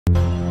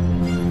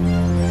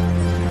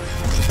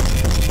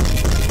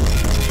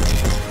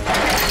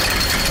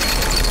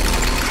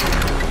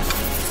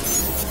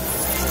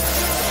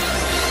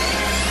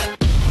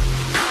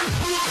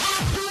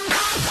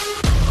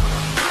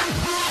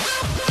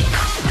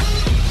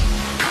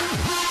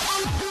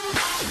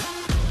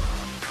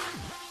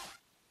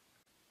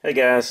Hey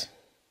guys,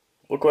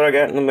 look what I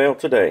got in the mail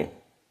today.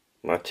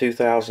 My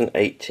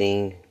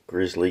 2018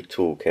 Grizzly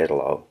tool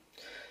catalog.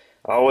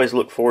 I always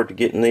look forward to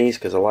getting these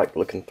because I like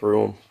looking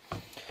through them.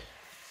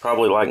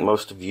 Probably like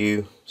most of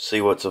you,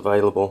 see what's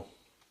available.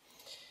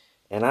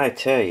 And I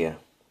tell you,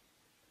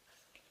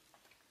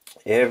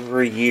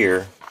 every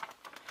year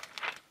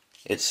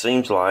it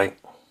seems like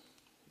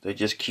they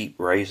just keep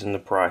raising the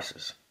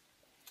prices.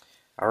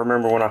 I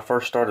remember when I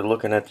first started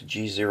looking at the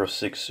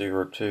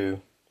G0602,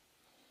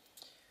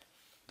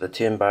 the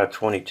 10 by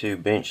 22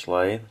 bench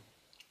lathe.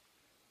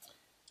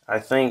 I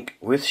think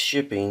with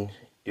shipping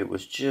it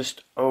was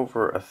just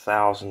over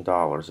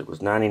 $1,000. It was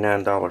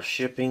 $99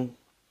 shipping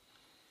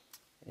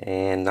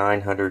and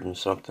 $900 and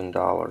something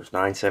dollars,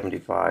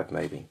 $975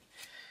 maybe.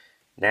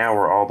 Now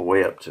we're all the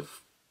way up to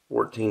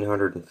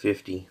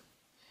 $1,450,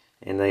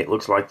 and it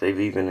looks like they've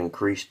even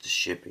increased the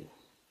shipping.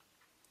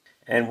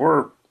 And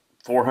we're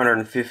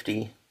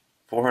 $450,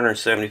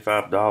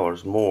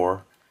 $475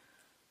 more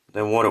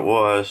than what it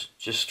was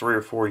just 3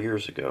 or 4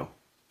 years ago.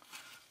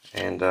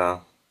 And I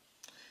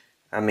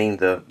mean,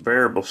 the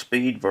variable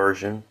speed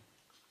version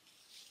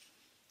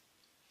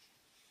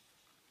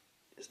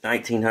is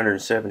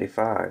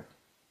 $1,975.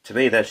 To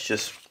me, that's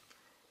just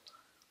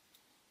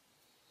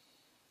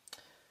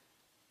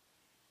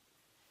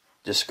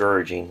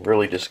discouraging,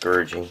 really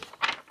discouraging.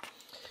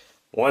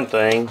 One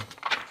thing,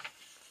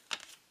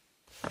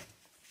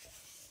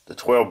 the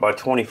 12 by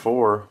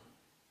 24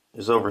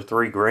 is over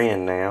 $3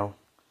 grand now,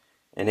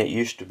 and it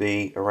used to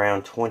be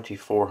around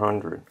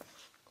 $2,400.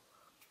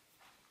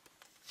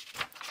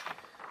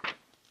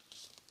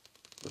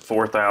 The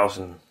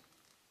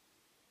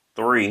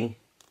 4003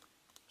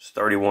 is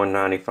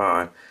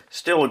 $31.95.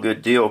 Still a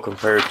good deal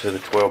compared to the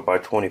 12 by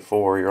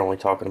 24. You're only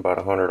talking about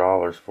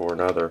 $100 for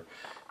another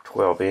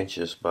 12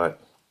 inches, but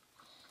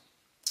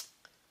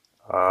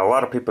a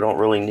lot of people don't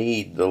really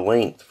need the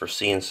length for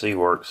CNC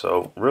work,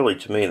 so really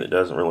to me that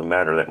doesn't really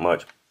matter that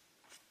much.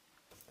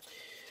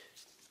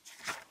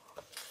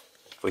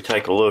 If we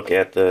take a look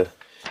at the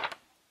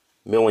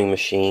milling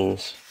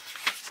machines,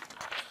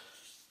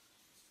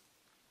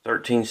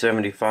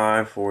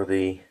 $13.75 for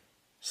the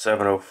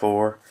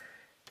 704.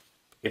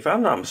 If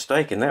I'm not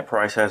mistaken, that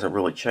price hasn't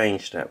really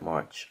changed that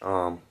much.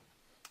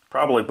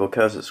 Probably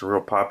because it's a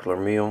real popular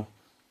mill,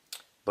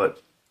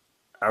 but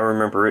I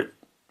remember it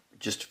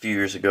just a few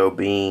years ago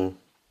being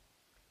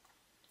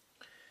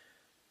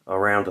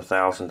around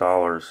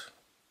 $1,000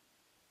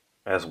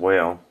 as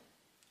well.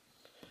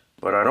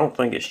 But I don't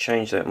think it's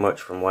changed that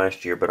much from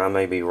last year, but I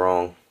may be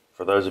wrong.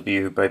 For those of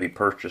you who maybe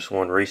purchased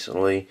one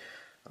recently,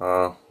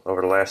 over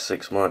the last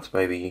 6 months,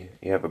 maybe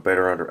you have a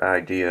better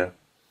idea.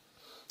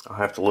 I'll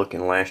have to look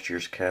in last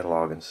year's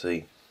catalog and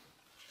see.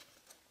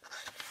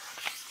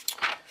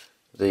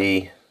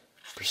 The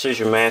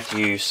Precision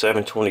Matthews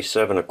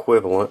 727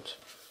 equivalent,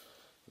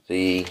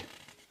 the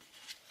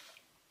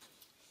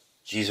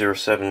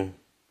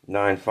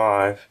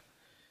G0795,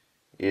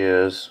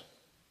 is,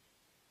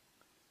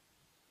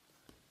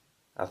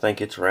 I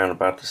think it's around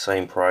about the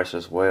same price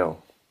as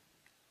well.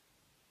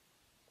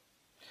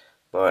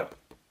 But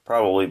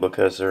probably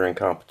because they're in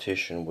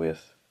competition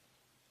with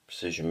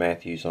Precision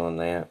Matthews on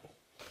that.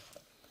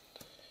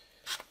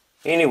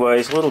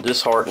 Anyways, a little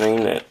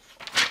disheartening that,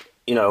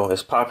 you know,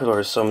 as popular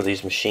as some of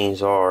these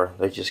machines are,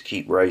 they just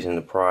keep raising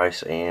the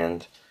price,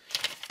 and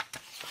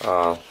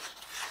I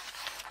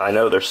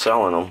know they're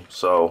selling them,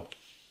 so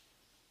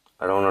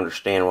I don't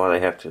understand why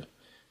they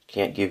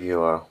can't give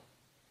you a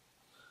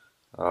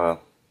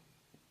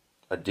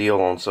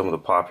deal on some of the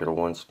popular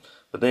ones.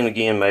 But then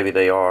again, maybe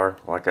they are.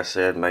 Like I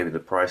said, maybe the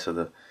price of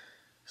the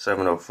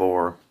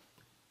 704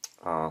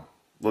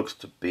 looks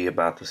to be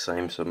about the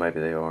same, so maybe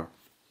they are.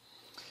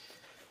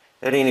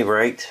 At any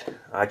rate,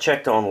 I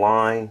checked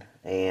online,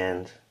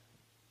 and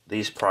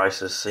these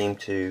prices seem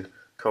to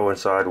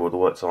coincide with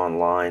what's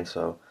online,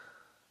 so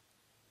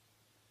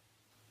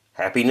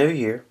Happy New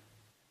Year.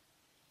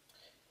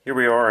 Here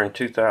we are in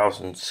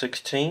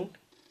 2016,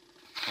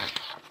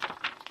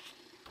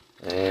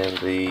 and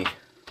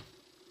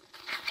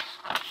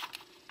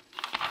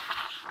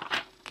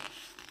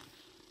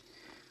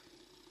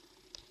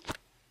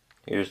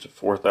here's the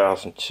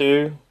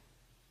 4002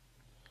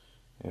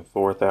 and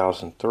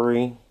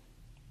 4003,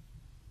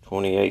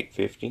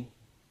 $28.50.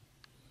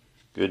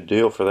 Good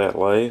deal for that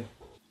lathe.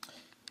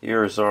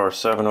 Here's our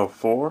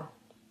 704,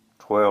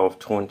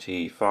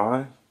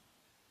 $12.25.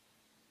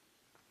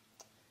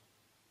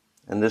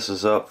 And this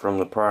is up from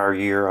the prior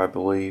year, I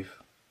believe.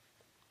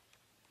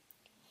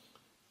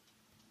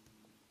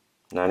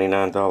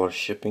 $99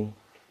 shipping.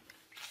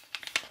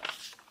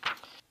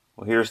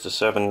 Well, here's the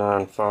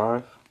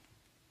 795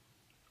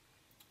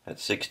 at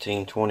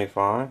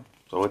 $16.25.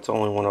 So it's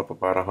only went up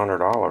about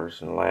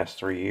 $100 in the last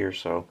 3 years,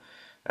 so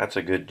that's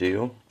a good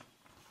deal.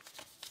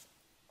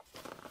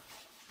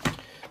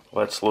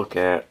 Let's look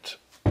at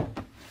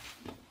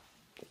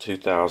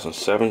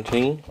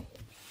 2017.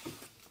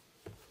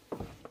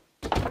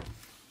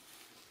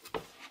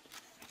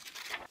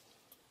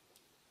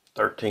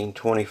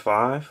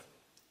 $13.25,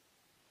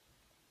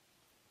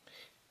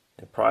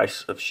 The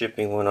price of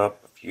shipping went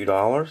up a few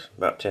dollars,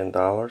 about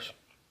 $10.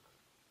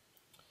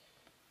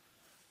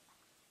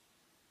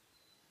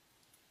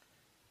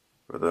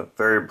 For the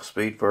variable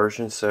speed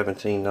version,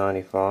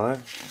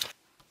 $17.95.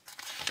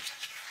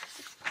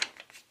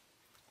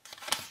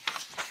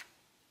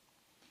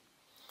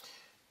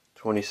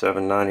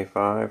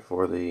 $27.95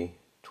 for the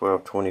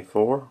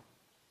 1224,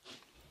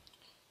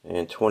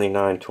 and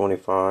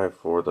 $29.25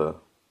 for the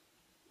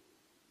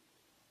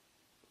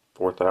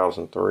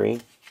 4003.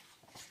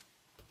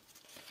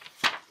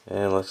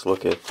 And let's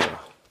look at the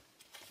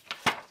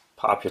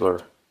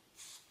popular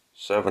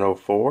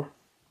 704,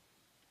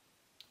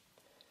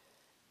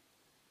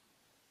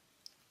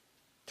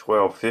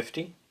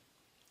 $12.50.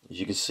 As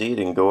you can see, it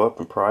didn't go up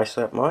in price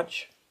that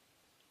much.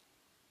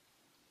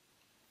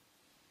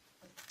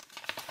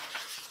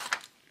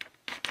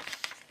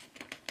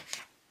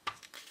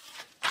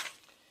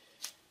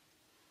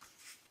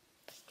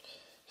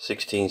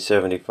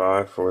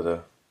 $16.75 for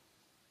the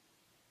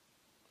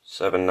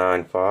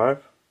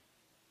 795.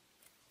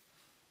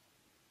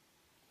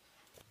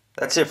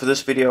 That's it for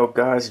this video,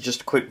 guys.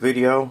 Just a quick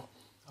video.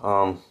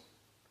 Trying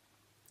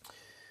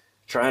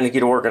to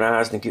get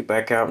organized and get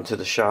back out into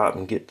the shop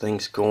and get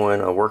things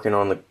going. Working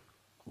on the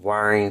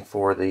wiring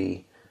for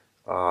the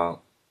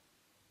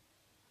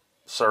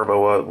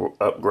servo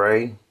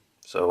upgrade.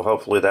 So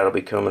hopefully that'll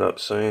be coming up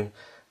soon.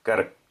 Got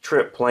a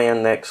trip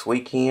planned next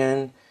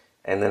weekend,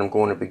 and then I'm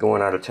going to be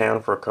going out of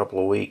town for a couple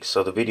of weeks.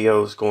 So the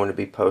video is going to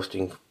be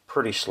posting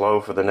pretty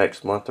slow for the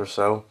next month or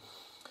so.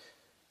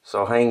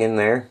 So hang in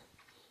there.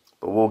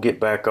 But we'll get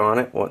back on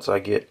it once I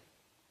get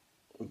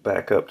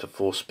back up to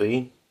full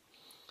speed.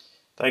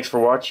 Thanks for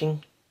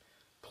watching.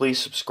 Please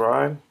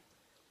subscribe.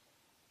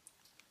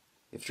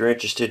 If you're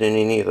interested in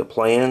any of the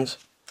plans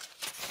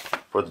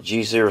for the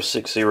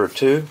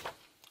G0602,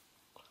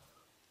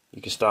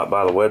 you can stop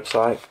by the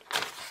website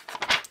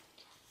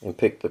and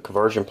pick the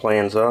conversion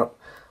plans up.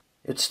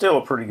 It's still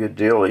a pretty good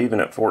deal, even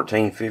at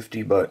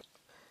 $14.50, but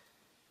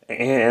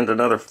and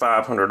another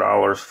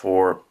 $500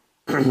 for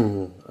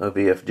a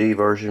VFD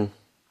version.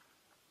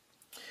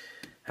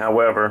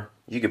 However,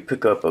 you could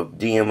pick up a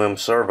DMM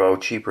servo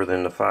cheaper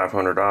than the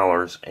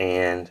 $500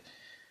 and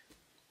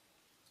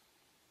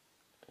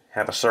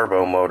have a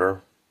servo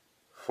motor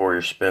for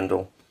your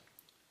spindle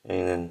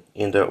and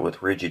end up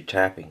with rigid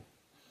tapping.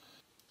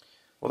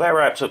 Well, that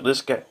wraps up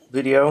this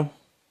video.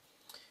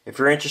 If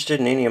you're interested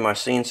in any of my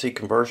CNC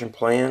conversion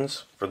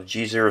plans for the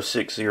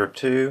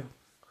G0602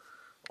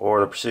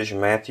 or the Precision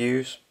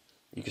Matthews,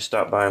 you can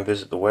stop by and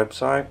visit the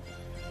website.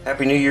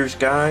 Happy New Year's,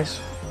 guys.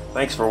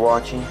 Thanks for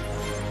watching.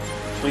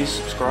 Please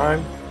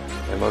subscribe,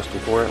 and most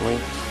importantly,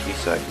 be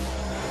safe.